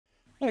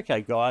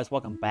Okay guys,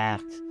 welcome back.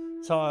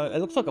 So it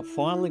looks like I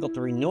finally got to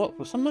renew it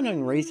for some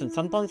unknown reason.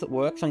 Sometimes it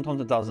works, sometimes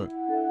it doesn't.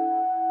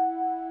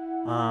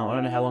 I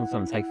don't know how long it's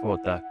going to take for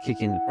it to kick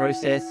in the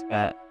process,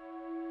 but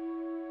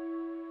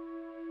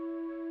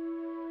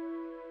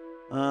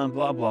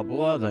blah blah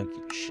blah, don't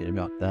give a shit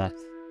about that.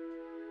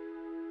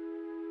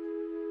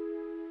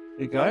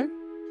 There you go.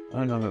 I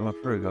don't know about my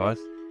crew, guys.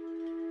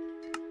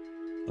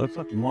 Looks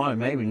like mine,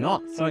 maybe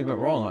not. Something went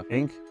wrong, I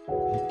think.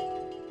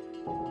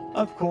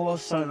 Of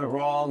course, something went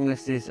wrong.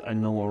 This is a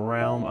normal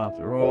realm.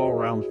 After all,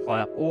 realms play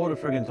up all the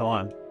friggin'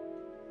 time.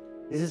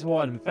 This is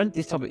why, to prevent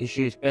this type of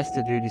issue, it's best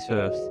to do this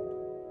first.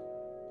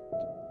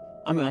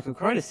 I mean, I could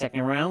create a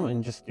second realm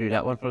and just do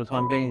that one for the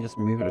time being and just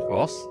move it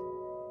across.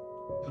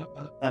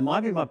 That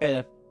might be my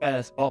better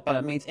spot, but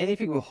it means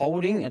anything we're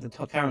holding at the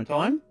current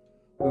time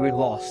will be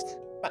lost.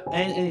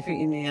 And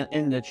anything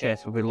in the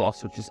chest will be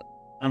lost, which is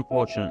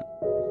unfortunate.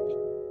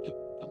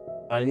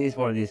 But it is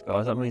what it is,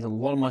 guys. That means a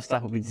lot of my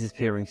stuff will be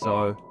disappearing,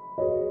 so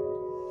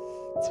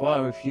that's why I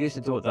refuse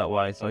to do it that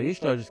way. So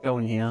usually I just go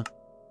in here,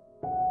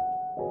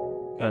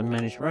 go to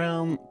manage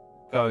realm,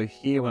 go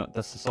here when it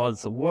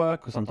decides to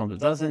work, or sometimes it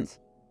doesn't.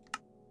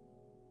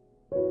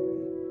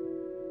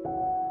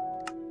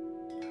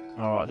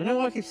 Alright, I don't know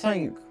why I keep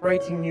saying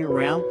creating new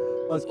realm,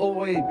 but it's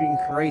always been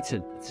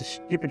created. It's a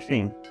stupid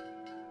thing.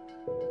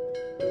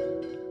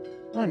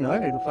 I don't know,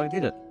 it looks like I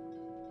did it.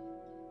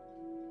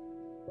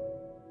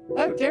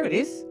 Oh, there it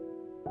is.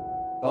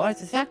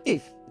 Guys, it's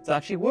active. It's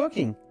actually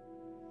working.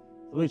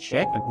 Let me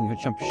check. I can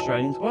jump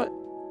straight into it.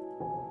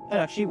 It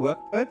actually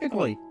worked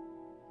perfectly.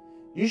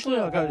 Usually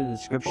I'll go to the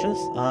descriptions,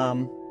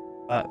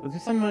 but for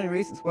some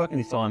reason it's working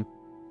this time.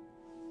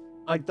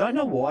 I don't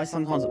know why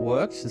sometimes it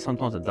works and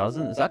sometimes it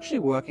doesn't. It's actually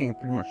working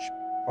pretty much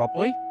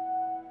properly.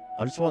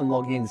 I just want to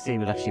log in and see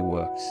if it actually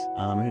works.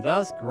 If it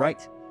does,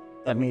 great.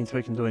 That means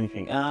we can do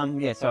anything.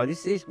 Yeah, so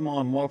this is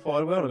my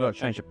modified world. I've got to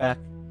change it back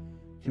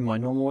to my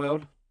normal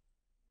world.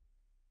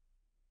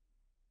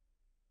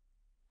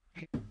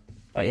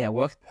 But yeah, it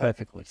works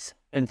perfectly.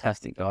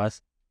 Fantastic,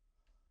 guys.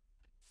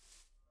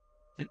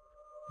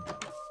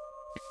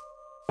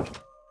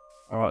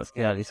 Alright, let's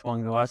get out of this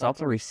one, guys. I'll have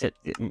to reset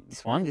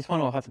this one. This one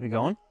will have to be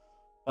gone.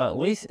 But at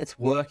least it's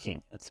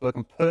working. It's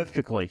working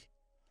perfectly.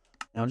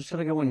 Now I'm just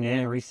going to go in there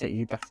and reset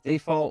you back to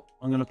default.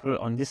 I'm going to put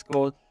it on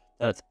Discord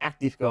that it's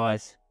active,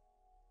 guys.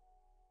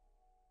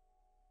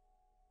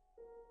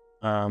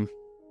 But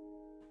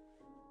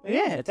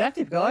yeah, it's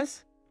active,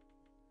 guys.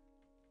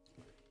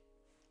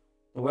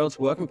 The world's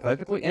working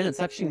perfectly, and it's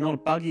actually not a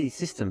buggy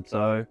system,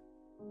 so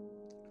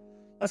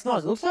that's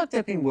nice. It looks like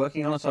they've been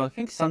working on it, so I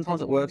think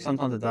sometimes it works,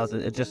 sometimes it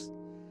doesn't. It just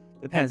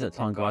depends at the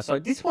time, guys. So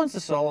this one's the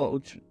solo,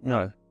 which,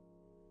 no.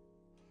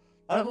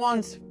 That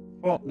one's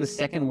for the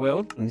second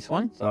world in this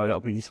one, so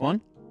that'll be this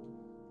one.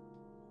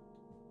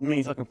 It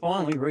means I can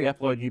finally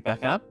re-upload you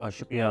back up. I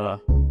should be able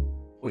to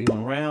put you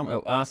on realm.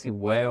 It'll ask you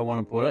where I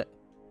want to put it.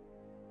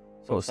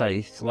 So it'll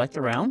say select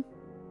a realm,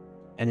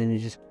 and then you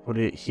just put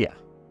it here.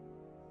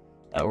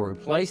 That will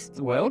replace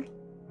the world.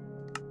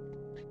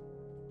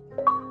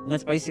 And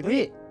that's basically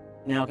it.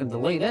 Now I can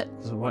delete it,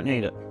 because I won't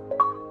need it.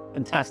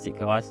 Fantastic,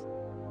 guys.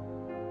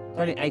 It's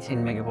only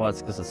 18 megabytes,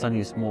 because it's only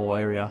a small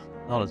area,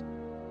 not a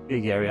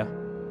big area.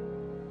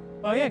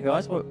 Oh yeah,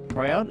 guys, we're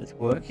proud. It's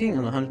working,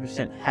 and I'm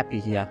 100% happy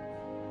here.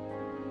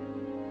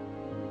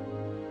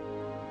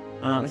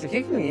 Is it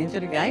kicking me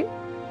into the game?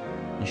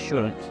 It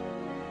shouldn't.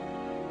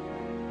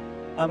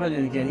 But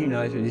then again, who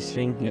knows with this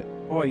thing? Yeah,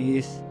 4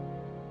 years.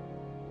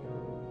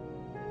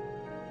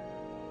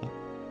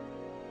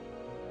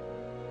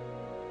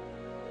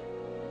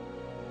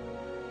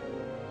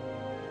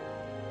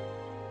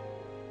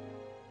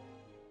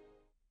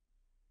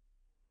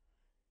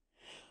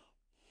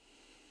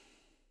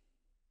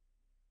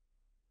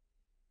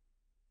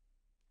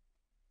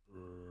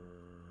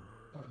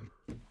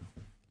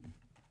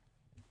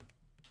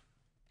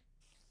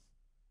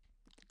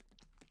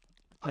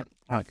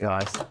 Alright,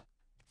 guys.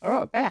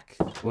 Alright, back.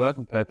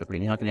 Working perfectly.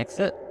 Now I can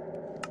exit.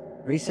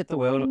 Reset the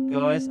world,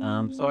 guys.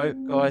 So,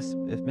 guys,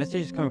 if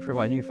message is coming through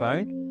my new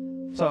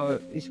phone. So,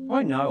 you should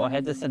probably know I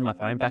had to send my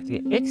phone back to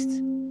get fixed.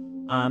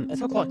 It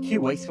took like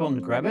 2 weeks for them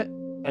to grab it.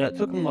 And it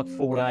took them like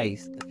 4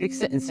 days to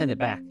fix it and send it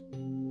back.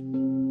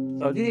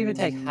 So, it didn't even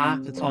take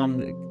half the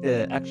time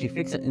to actually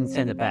fix it and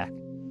send it back.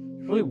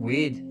 It's really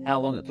weird how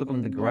long it took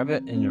them to grab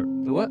it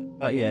and do it.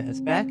 But yeah,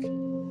 it's back.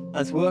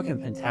 It's working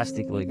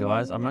fantastically,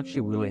 guys. I'm actually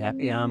really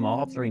happy. I'll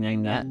have to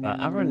rename that, but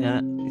other than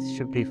that, it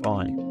should be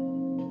fine.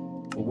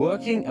 We're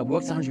working. It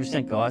works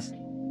 100%, guys.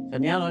 So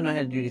now I know how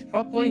to do this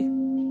properly.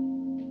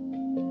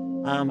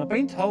 I've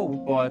been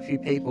told by a few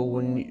people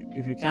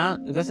if you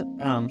can't, it doesn't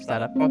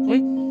start up properly,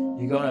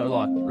 you gotta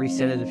like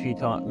reset it a few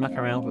times, muck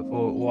around with it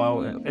for a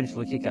while, and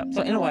eventually kick up.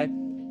 So anyway,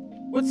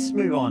 let's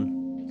move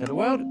on. So the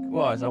world,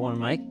 guys, I want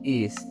to make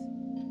is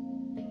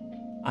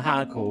a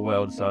hardcore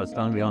world, so it's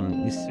going to be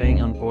on this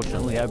thing.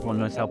 Unfortunately, everyone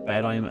knows how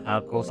bad I am at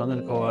hardcore, so I'm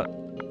going to call it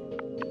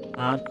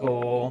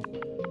hardcore.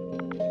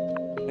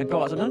 And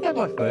guys, I'm going to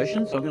go by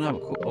version, so I'm going to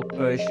have a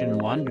version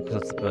 1 because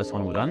that's the first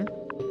one we've done.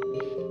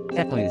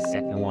 Definitely the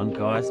second one,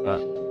 guys, but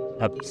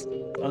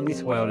on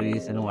this world it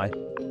is anyway.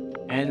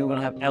 And we're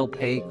gonna have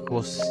LP, of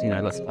course, you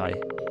know, let's play.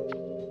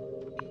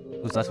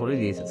 Because that's what it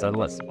is, it's a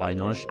let's play,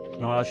 not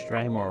a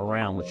stream or a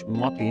round, which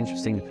might be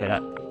interesting to put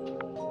up.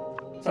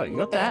 So you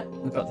got that,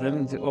 we've got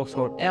them all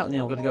sorted out.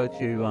 Now we're gonna go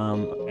to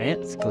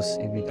ants, because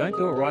if you don't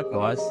do it right,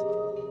 guys,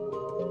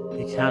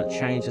 you can't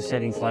change the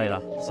settings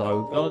later.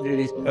 So we've got to do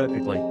this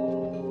perfectly.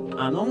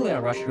 Normally I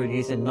rush through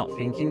these and not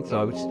thinking,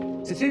 so it's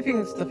the two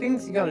things, the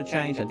things you got to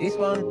change are this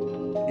one,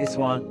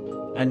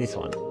 and this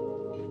one.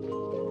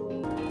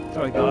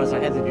 Sorry guys, I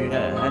had to do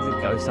that, I had to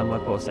go somewhere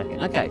for a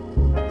second. Okay,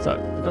 so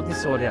we've got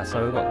this sorted out.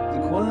 So we've got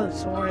the corner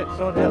sorted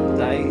out, the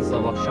days, I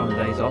like showing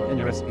the days off, and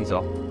the recipes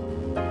off.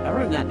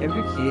 Other than that,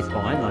 every key is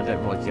fine, I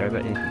don't really care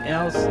about anything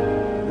else.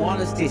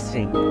 Minus this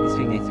thing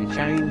needs to be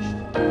changed.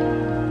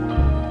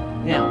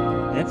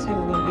 Now, next thing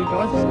we're going to do,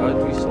 guys, is go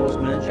to Resource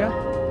Manager.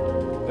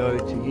 Go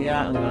to here,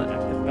 I'm going to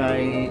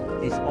activate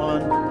this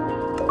one.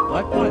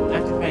 I find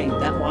activating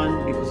that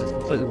one because it's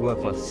completely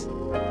worthless.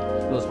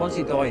 Because once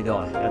you die,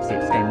 that's it,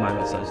 it's game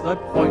over. So there's no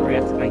point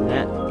reactivating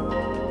that.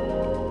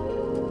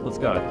 Let's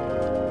go.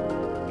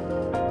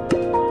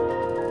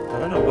 I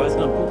don't know where it's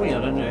going to put me, I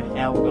don't know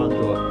how we're going to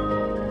do it.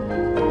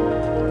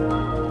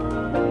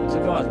 So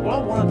guys, what I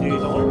want to do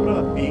is I want to put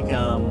up a big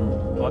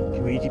like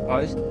community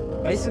post.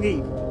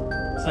 Basically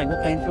saying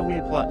what games you want me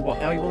to play,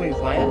 how you want me to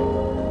play it,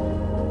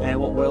 and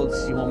what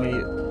worlds you want me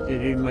to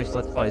do most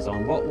let's plays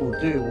on. What we'll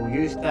do, we'll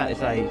use that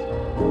as a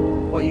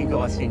what you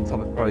guys think type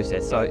of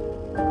process. So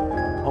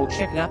I'll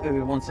check it up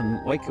every once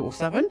a week or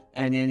something,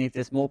 and then if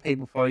there's more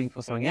people voting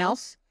for something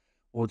else,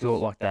 we'll do it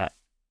like that.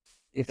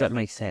 If that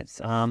makes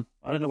sense. I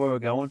don't know where we're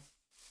going.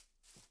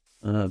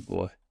 Oh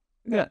boy.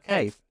 Look at that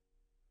cave.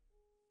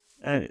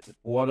 And it's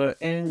water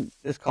and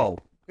there's coal.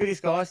 Look at this,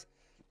 guys.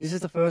 This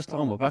is the first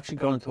time we've actually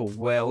gone into a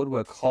world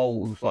where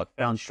coal was like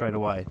found straight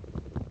away.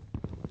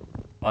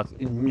 Like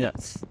in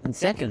minutes. In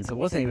seconds. It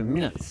wasn't even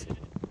minutes.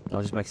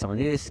 I'll just make some of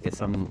this, get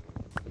some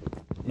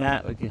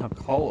that. We can have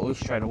coal at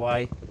least straight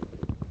away.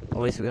 At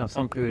least we can have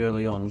some food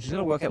early on. We're just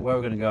going to work out where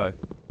we're going to go.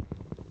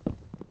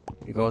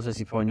 You guys, as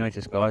you probably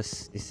noticed,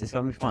 guys, this is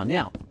going to be fun.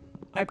 Now,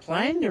 I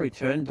plan to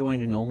return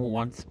doing the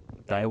normal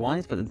day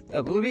ones, but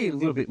it will be a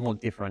little bit more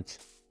different.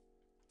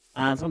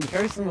 So I'm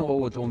very similar to what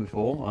we were doing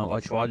before. I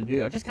tried to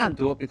do. I just can't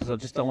do it because I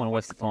just don't want to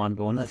waste the time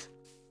doing it.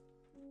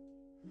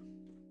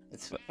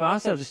 It's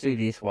faster. I'll just do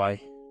this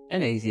way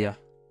and easier.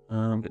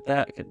 Get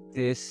that. Get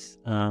this.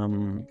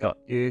 Got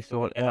you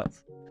sort out.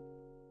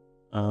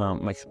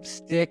 Make some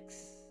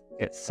sticks.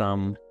 Get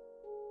some.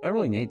 I don't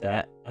really need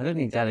that. I don't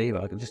need that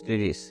either. I can just do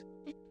this.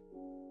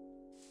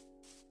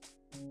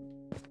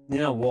 You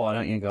know why,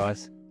 don't you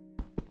guys?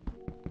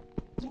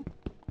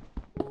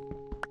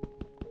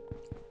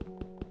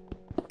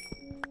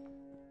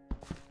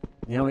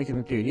 Now we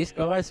can do this,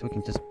 guys. We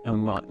can just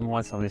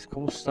mine some of this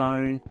cool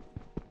stone.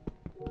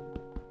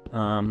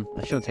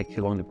 It shouldn't take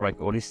too long to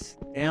break all this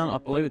down. I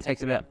believe it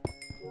takes about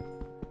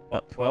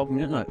 12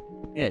 minutes.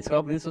 No, yeah,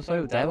 12 minutes or so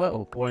of daylight,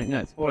 or 14. No,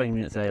 it's 14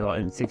 minutes of daylight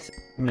and 6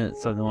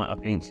 minutes of night, I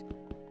think.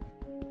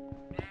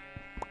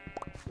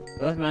 It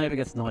doesn't matter if it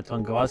gets night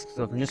time, guys, because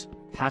I can just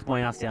pack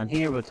my ass down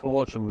here with a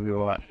torch and we'll be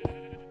alright.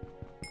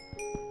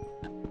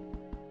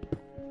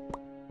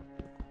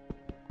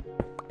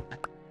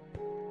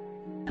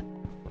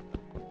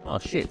 Oh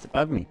shit, it's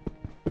above me.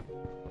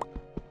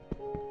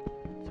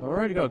 So I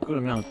already got a good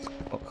amount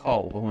of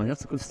coal. Well, I mean,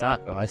 that's a good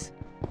start, guys.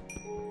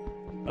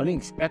 I didn't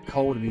expect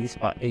coal to be this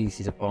part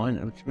easy to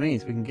find, which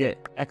means we can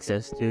get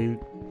access to,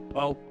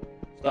 well,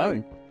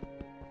 stone.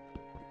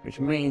 Which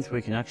means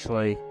we can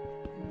actually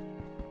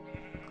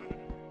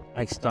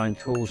make stone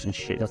tools and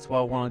shit. That's why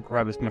I want to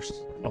grab as much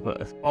of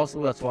it as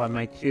possible. That's why I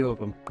made 2 of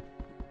them.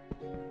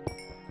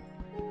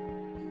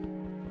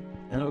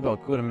 And we've got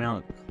a good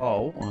amount of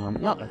coal.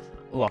 Not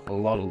like a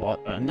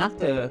lot, but enough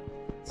to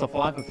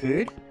survive for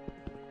food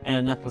and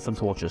enough for some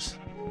torches.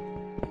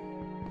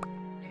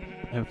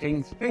 And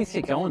things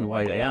keep going the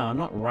way they are. I'm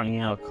not running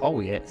out of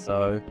coal yet,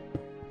 so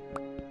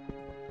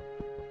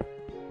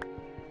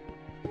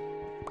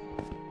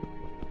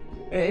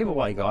yeah, either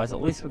way, guys,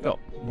 at least we've got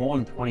more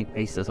than 20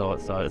 pieces of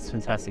it, so it's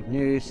fantastic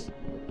news.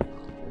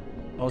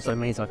 Also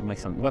means I can make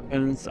some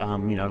weapons,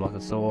 you know, like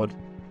a sword.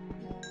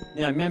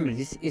 Now remember,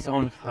 this is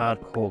on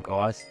hardcore,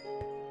 guys.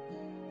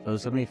 So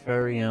it's going to be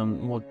very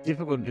more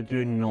difficult to do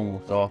than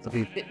normal, so I have to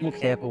be a bit more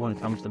careful when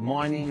it comes to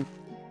mining.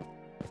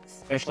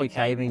 Especially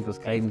caving, because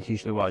caving is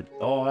usually where I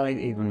die,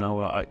 even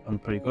though I'm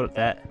pretty good at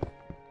that.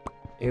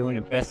 Even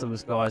the best of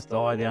us guys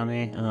die down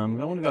there. I don't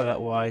want to go that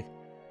way.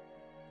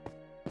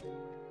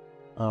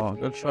 Oh,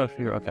 I've got to try to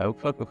figure out,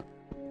 okay, look.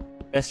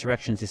 Best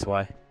direction's this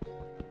way.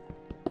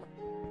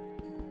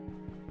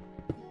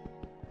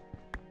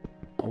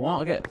 I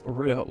want to get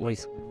rid of at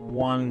least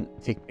one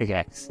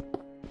pickaxe.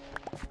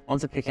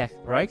 Once the pickaxe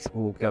breaks,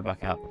 we'll go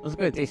back up. There's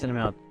a decent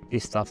amount of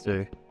this stuff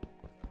too.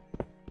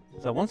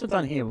 So once we're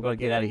done here, we've got to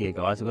get out of here,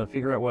 guys. We've got to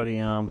figure out where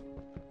the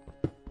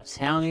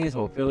town is,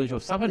 or village, or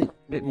something a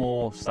bit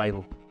more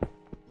stable.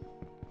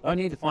 I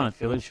need to find a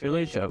village.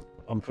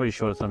 I'm pretty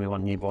sure there's going to be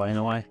one nearby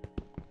anyway.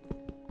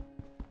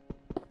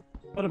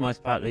 For the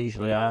most part, they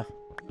usually are.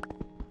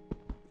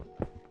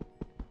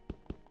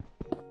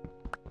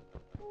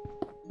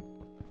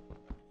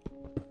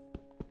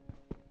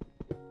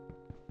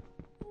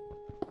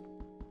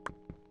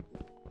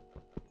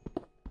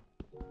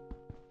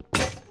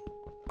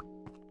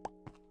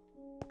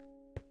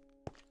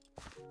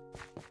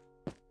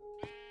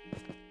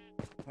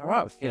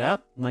 Alright, let's get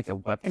out, make a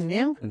weapon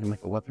now. We can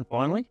make a weapon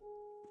finally.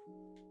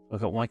 We've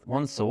got like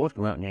one sword,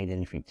 we won't need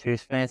anything too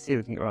fancy,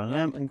 we can get right on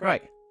them, and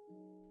great.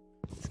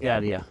 Let's get out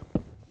of here.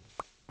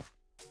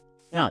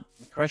 Now,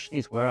 the question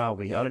is, where are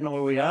we? I don't know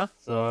where we are,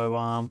 so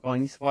I'm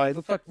going this way. It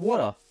looks like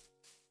water.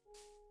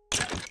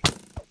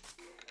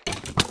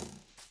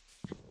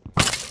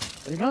 I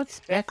did not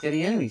expect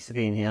any enemies to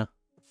be in here.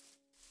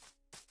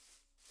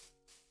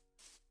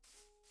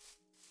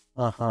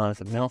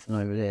 There's a mountain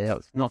over there.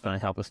 That's not going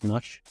to help us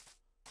much.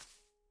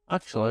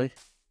 Actually,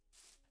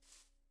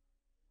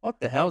 what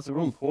the hell is the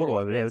wrong portal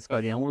over there? Let's go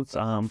downwards.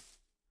 Try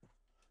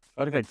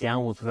to go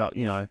downwards without,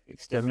 you know,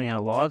 exterminating our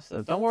lives.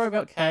 So don't worry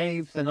about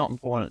caves. They're not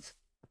important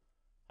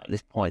at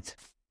this point.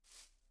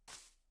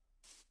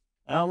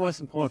 Our most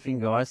important thing,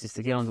 guys, is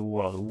to get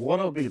underwater. The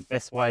water will be the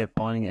best way of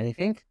finding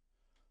anything.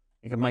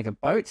 You can make a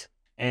boat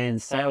and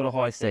sail the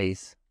high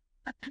seas.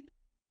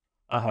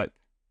 I hope.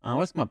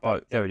 Where's my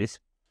boat? There it is.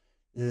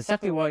 This is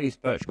exactly why I use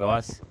birch,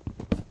 guys.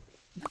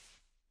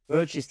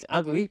 Birch is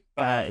ugly,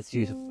 but it's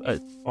useful.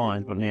 It's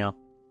fine for now.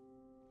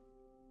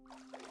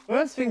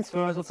 First things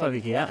first, let's over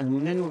here,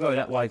 and then we'll go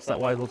that way, because that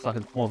way looks like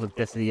it's more of a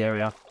desert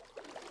area.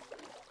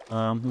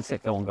 Let's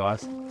get going,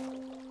 guys.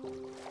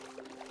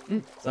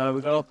 So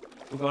we got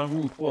a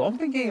room portal. I've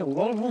been getting a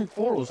lot of room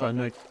portals I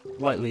know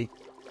lately.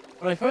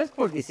 When I first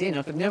put this in,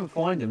 I could never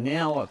find them.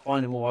 Now I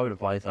find them all over the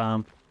place.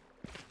 Now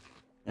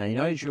you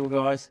know the drill,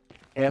 guys.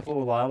 Careful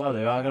with lava.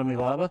 There are going to be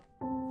lava.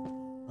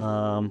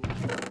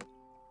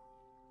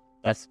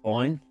 That's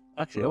fine.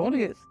 Actually, I want to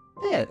get...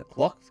 Yeah, the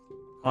clock's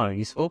kind of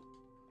useful.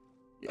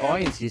 The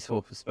iron's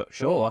useful for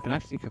sure. I can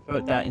actually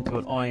convert that into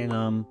an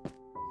iron,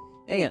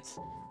 ingots.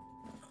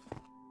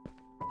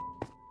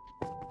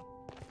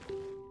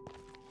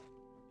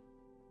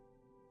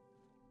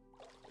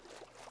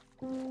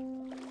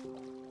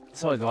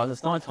 Sorry guys,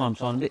 it's night time,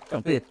 so I'm got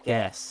a bit of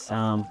gas.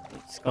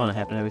 It's going to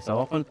happen every so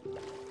often.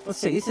 Let's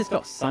see, this has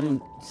got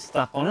sun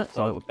stuff on it,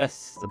 so it's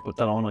best to put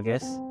that on, I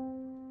guess.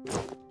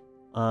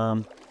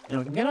 Now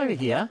we can get over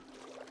here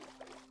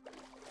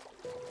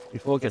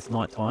before it gets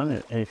night time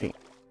and anything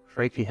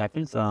creepy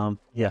happens.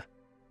 Yeah.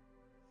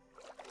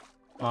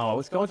 Oh,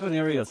 let's go into an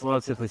area that's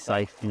relatively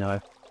safe, you know.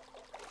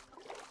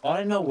 I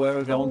don't know where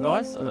we're going,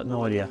 guys. I've got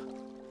no idea.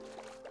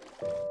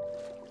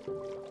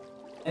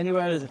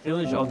 Anywhere there's a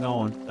village, I'll go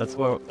on. That's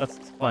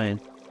the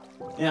plan.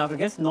 Now, if it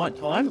gets night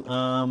time,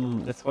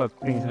 that's where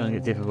things are going to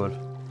get difficult.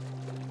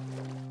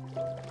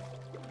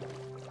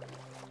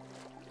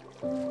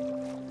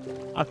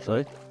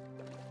 Actually,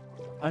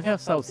 I have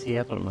ourselves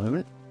here for the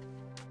moment.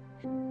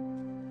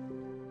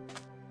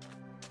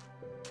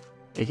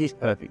 It is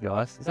perfect,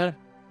 guys. Is that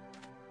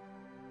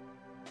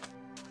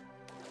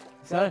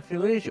a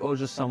village or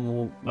just some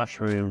more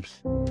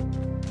mushrooms?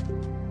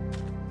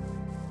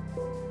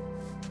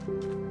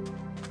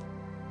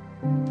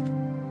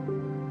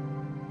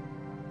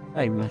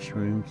 Hey,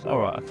 mushrooms.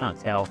 Alright, I can't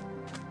tell.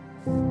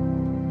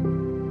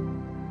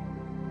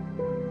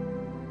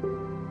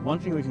 One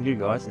thing we can do,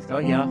 guys, is go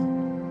here,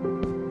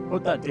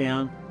 put that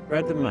down,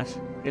 grab the mash,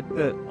 get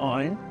the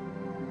iron.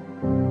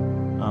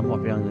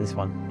 Might be under this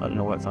one. I don't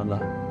know what it's under.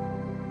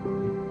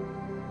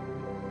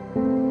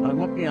 I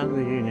might be under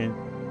the union.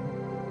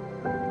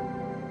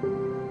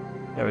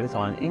 There it is,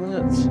 iron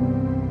ingots.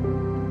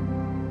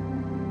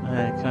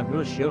 And can I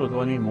build a shield or do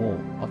I need more?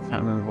 I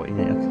can't remember what you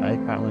need. Okay,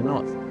 apparently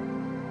not.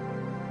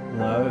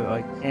 No,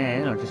 I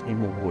can. I just need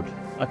more wood.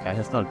 Okay,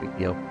 that's not a big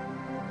deal.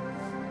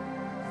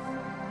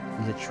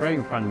 There's a tree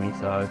in front of me,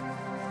 so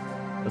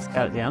let's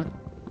cut it down.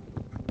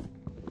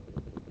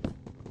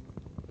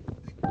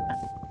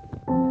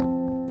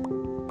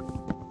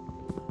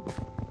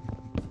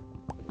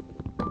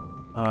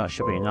 That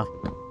should be enough.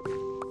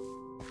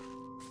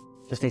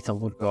 Just need some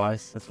wood,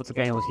 guys. That's what the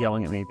game was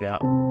yelling at me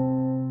about.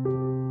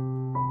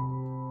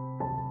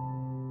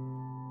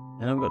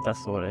 And I've got that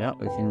sorted out.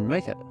 We can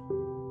make it.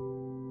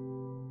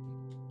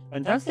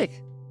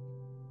 Fantastic.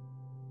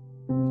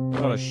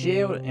 I've got a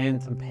shield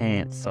and some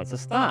pants, so it's a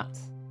start.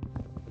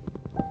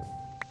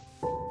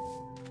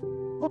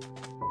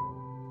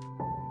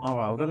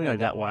 Alright, we're gonna go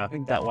that way. I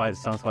think that way it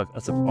sounds like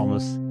it's a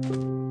promise.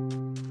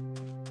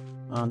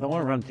 Don't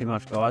want to run too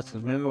much, guys,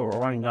 because remember what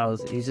running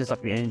does, it uses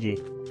up your energy.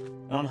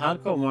 And on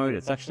hardcore mode,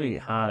 it's actually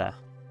harder.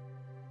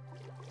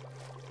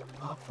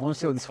 I want to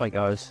see where this way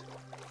goes.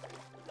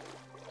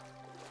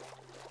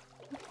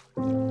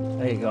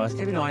 There you guys,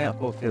 keep an eye out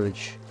for a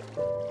village.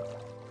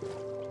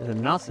 There's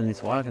a mountain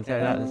this way, I can tell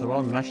you that. There's a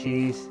lot of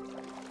mashies.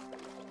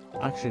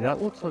 Actually,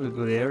 that looks like a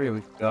good area we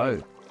could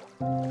go.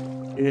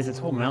 It is a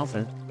tall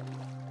mountain.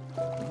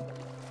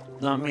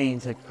 That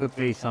means there could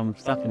be some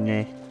stuff in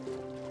there.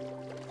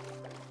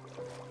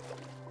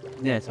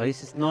 Yeah, so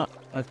this is not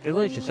a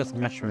village, it's just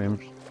mushrooms.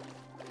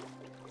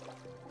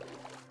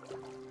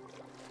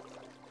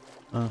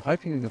 I'm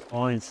hoping we can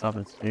find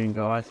something soon,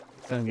 guys.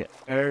 It's going to get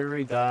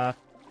very dark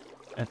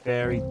and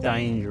very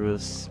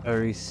dangerous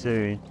very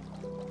soon.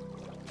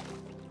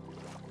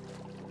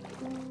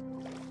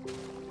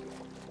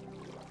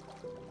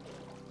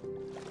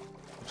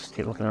 Just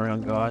keep looking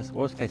around, guys.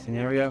 Worst case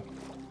scenario.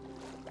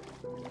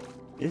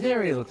 This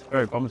area looks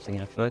very promising,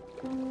 actually.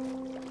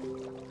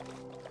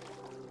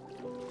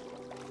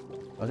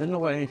 I don't know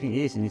what anything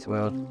is in this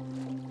world.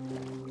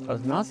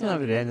 There's a mountain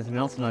over there, and there's a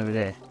mountain over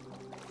there.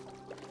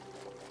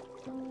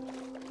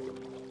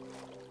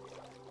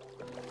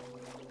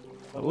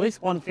 At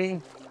least one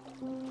thing,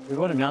 we've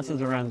got the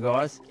mountains around,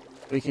 guys.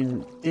 We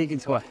can dig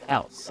into a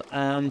house.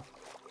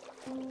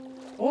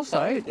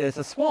 Also, there's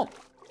a swamp.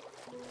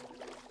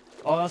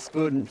 Oh, that's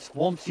good. And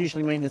swamps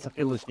usually mean there's a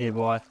village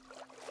nearby.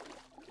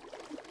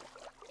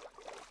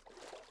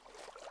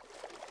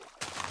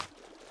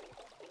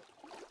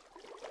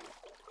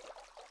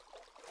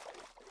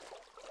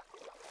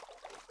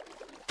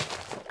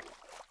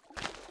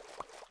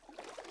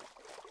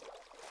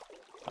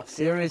 Oh,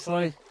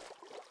 seriously?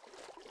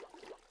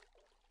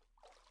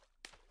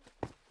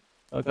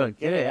 I've got to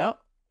get it out,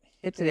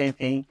 hit the damn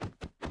thing.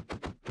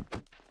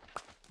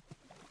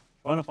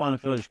 Trying to find a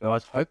village,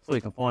 guys. Hopefully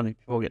we can find it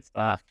before it gets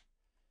dark.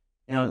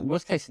 Now, in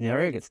worst case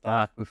scenario, it gets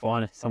dark, we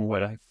find somewhere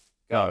to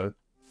go.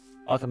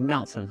 Like a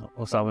mountain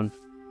or something.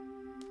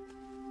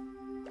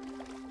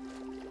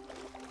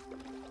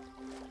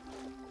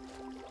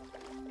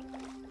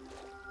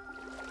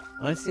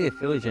 I don't see a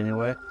village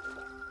anywhere.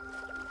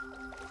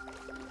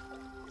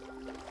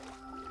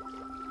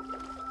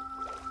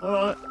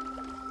 Alright.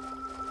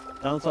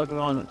 Sounds like we're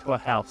going to a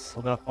house.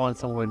 We're going to find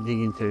somewhere to dig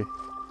into.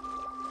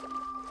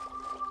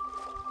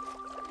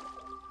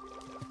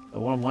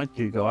 But what I might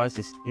do, guys,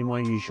 is do my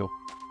usual.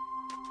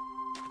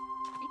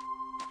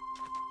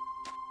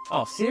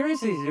 Oh,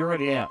 seriously? He's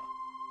already out.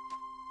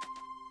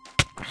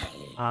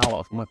 Ah, well,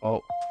 it's my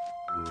fault.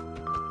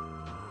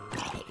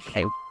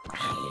 Hey.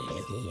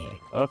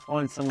 Gotta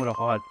find somewhere to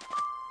hide.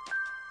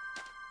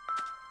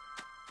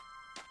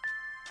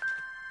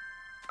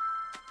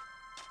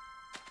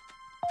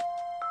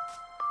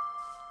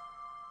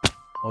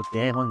 Oh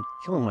damn, I'm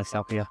killing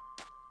myself here.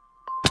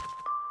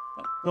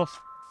 Nice.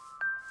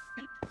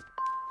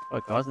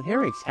 Alright guys, I'm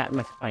hearing a cat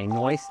make a funny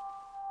noise.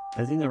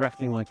 As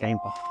interacting my game.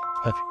 Oh,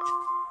 perfect.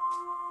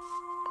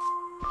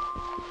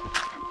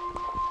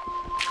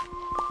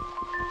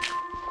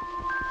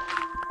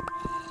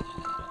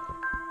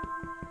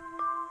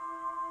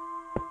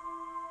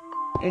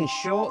 In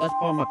short, that's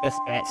probably my best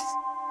bet.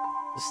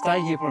 To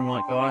stay here for the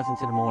night, guys,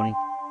 until the morning.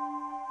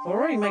 So we're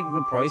already making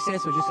good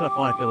process. We're just gonna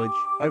find a village.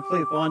 Hopefully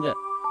we find it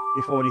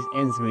before this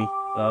ends me.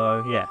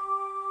 So yeah.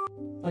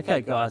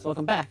 Okay guys,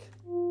 welcome back.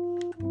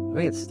 I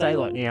think it's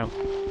daylight now.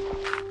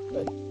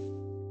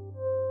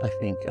 I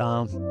think.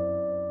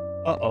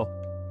 Uh-oh.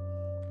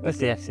 Where's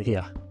the exit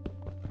here?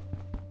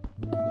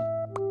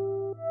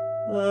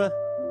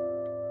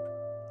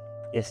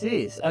 Yes it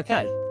is.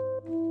 Okay.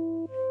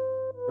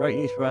 Great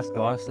news for us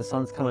guys. The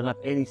sun's coming up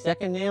any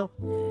second now.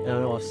 And I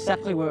know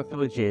exactly where a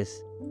village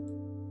is.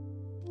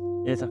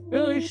 There's a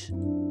village.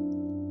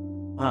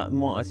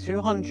 It's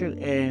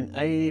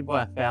 280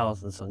 by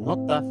 1,000, so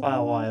not that far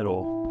away at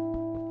all.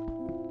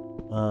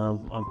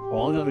 I'm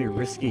probably going to be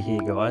risky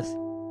here, guys.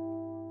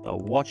 So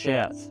watch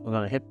out. We're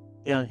going to head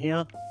down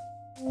here.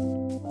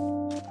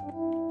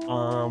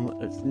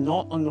 It's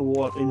not on the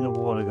water, in the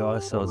water,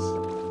 guys. So it's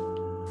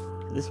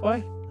this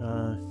way.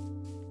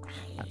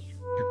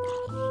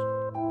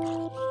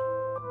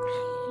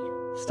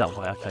 Stop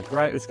way. Okay,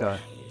 great. Let's go.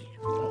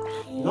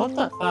 Not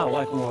that far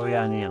away from where we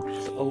are now.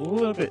 It's a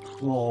little bit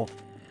more.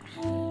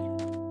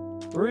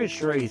 Through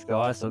trees,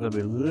 guys, so I've got to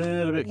be a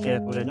little bit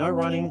careful. There's no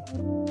running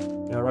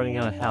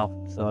out of health,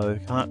 so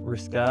can't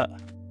risk that.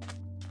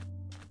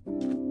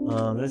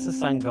 There's the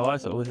sun,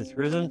 guys, so at least it's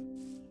risen.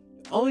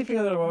 The only thing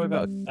I've got to worry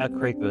about are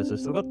creepers. So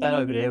we've got that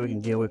over there we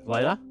can deal with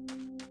later.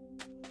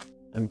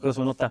 And because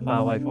we're not that far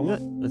away from it,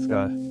 let's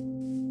go.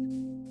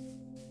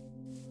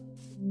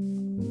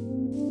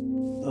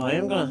 I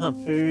am going to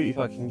hunt food if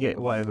I can get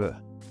away with it.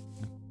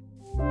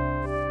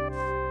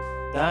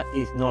 That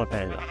is not a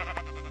panda.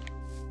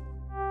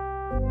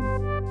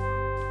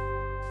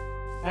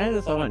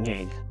 Pandas I don't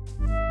need.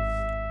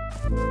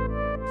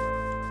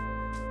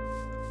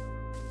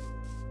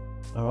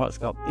 Alright, let's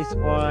go up this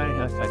way.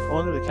 Okay,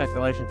 according to the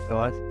calculations,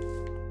 guys.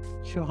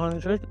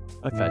 200?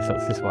 Okay, so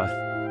it's this way.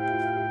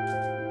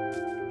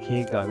 Here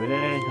you go, over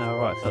there.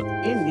 Alright, so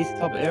it's in this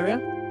top area.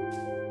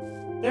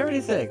 There it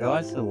is there,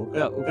 guys. So we'll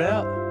go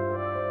out.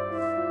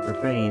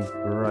 Ravine,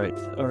 great.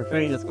 A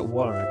ravine that's got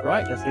water in it.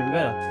 Great, that's even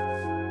better.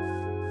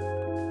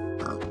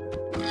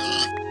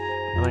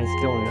 I mean,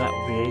 skilling that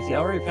would be easy. I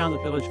already found the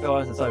village,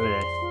 guys. It's over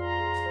there.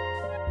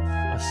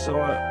 I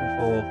saw it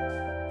before.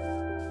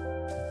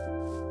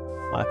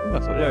 I think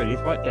that's what there it is,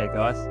 right there,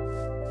 guys.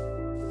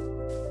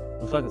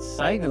 Looks like it's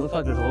safe. It looks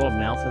like there's a lot of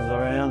mountains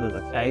around. There's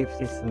a cave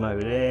system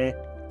over there.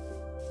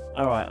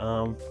 Alright,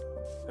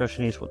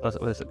 question is, where does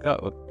it go?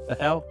 What the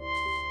hell?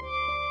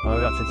 Oh,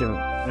 that's a different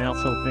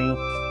mountain thing.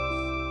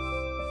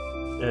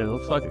 it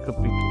looks like it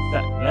could be,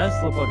 that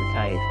does look like a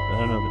cave. I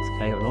don't know if it's a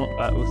cave or not,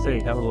 but we'll see.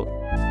 Have a look.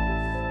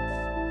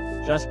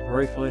 Just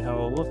briefly have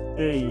a look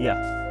there. Yeah.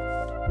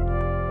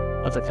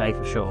 That's a cave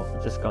for sure.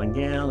 It's just going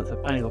down. It's a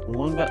funny looking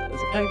one, but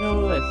it's a cave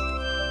nonetheless.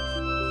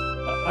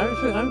 Home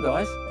sweet home,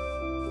 guys.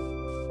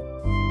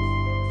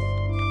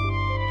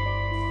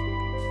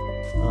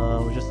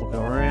 We're just looking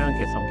around,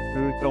 get some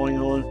food going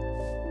on.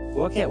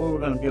 Work out where we're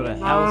going to build a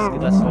house,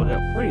 get that sorted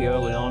out pretty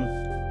early on.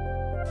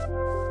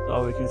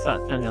 So we can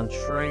start cutting down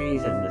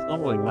trees, and there's not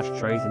really much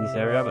trees in this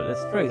area, but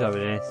there's trees over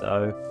there,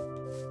 so...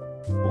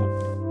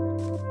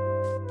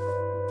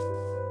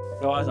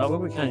 Guys, I will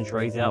be cutting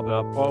trees out, but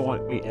I probably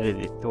won't be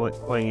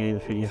putting it in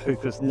the video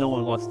because no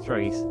one likes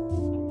trees.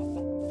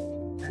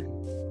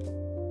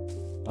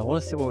 I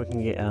want to see what we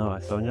can get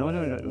out. So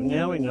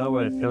now we know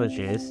where the village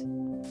is.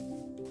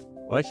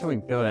 Where should we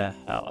build our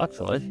house?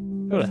 Actually,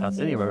 build a house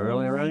anywhere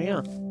really around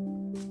here.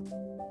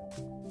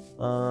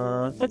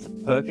 That's a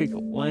perfect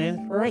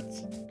land for it.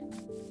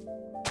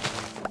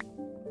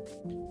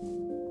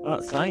 I'm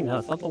not saying that,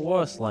 it's not the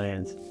worst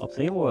land. I've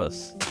seen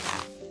worse.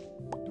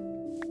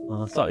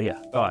 So yeah,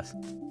 guys.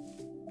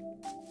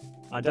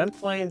 I don't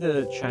plan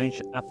to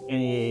change up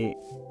any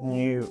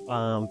new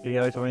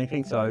videos or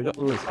anything, so not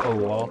really for a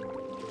while.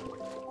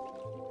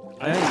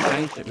 I only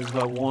changed it because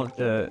I want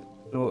to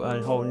do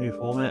a whole new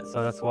format,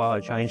 so that's why I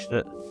changed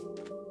it.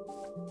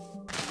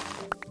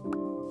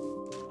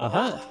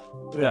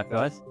 Look at that,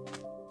 guys.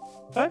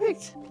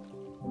 Perfect!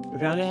 We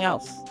found a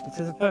house. This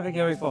is a perfect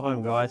area for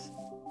home, guys.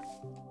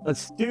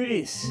 Let's do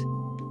this!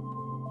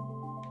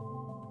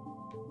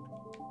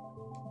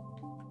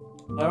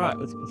 Alright,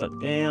 let's put that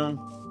down.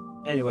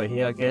 Anyway,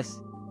 here, I guess.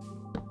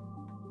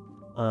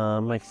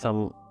 Make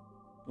a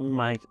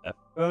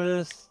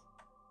furnace.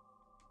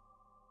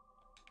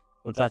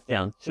 Put that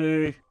down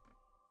too.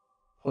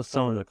 Put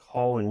some of the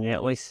coal in there,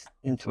 at least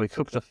until we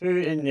cook the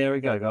food, and there we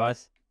go,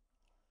 guys.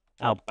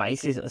 Our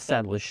base is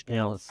established.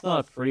 Now, it's not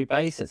a pretty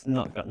base, it's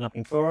not got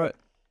nothing for it.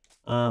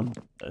 The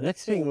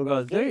next thing we're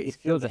going to do is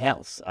build a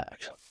house,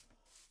 actually.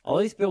 I'll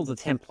at least build a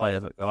template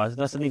of it, guys. It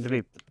doesn't need to be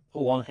a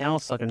full-on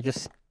house, I can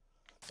just...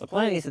 The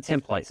plan is a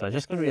template, so it's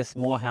just going to be a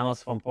small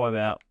house from probably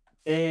about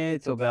there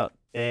to about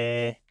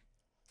there,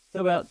 to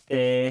about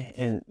there,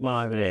 and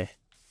one over there.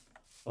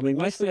 I'll be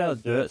mostly out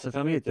of dirt, so it's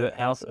going to be a dirt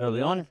house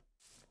early on.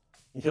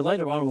 Until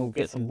later on, we'll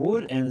get some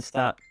wood and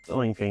start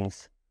doing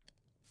things.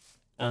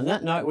 And on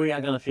that note, we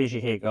are going to finish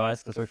it here,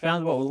 guys, because we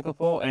found what we're looking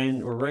for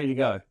and we're ready to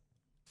go.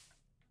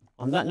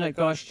 On that note,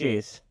 guys,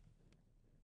 cheers.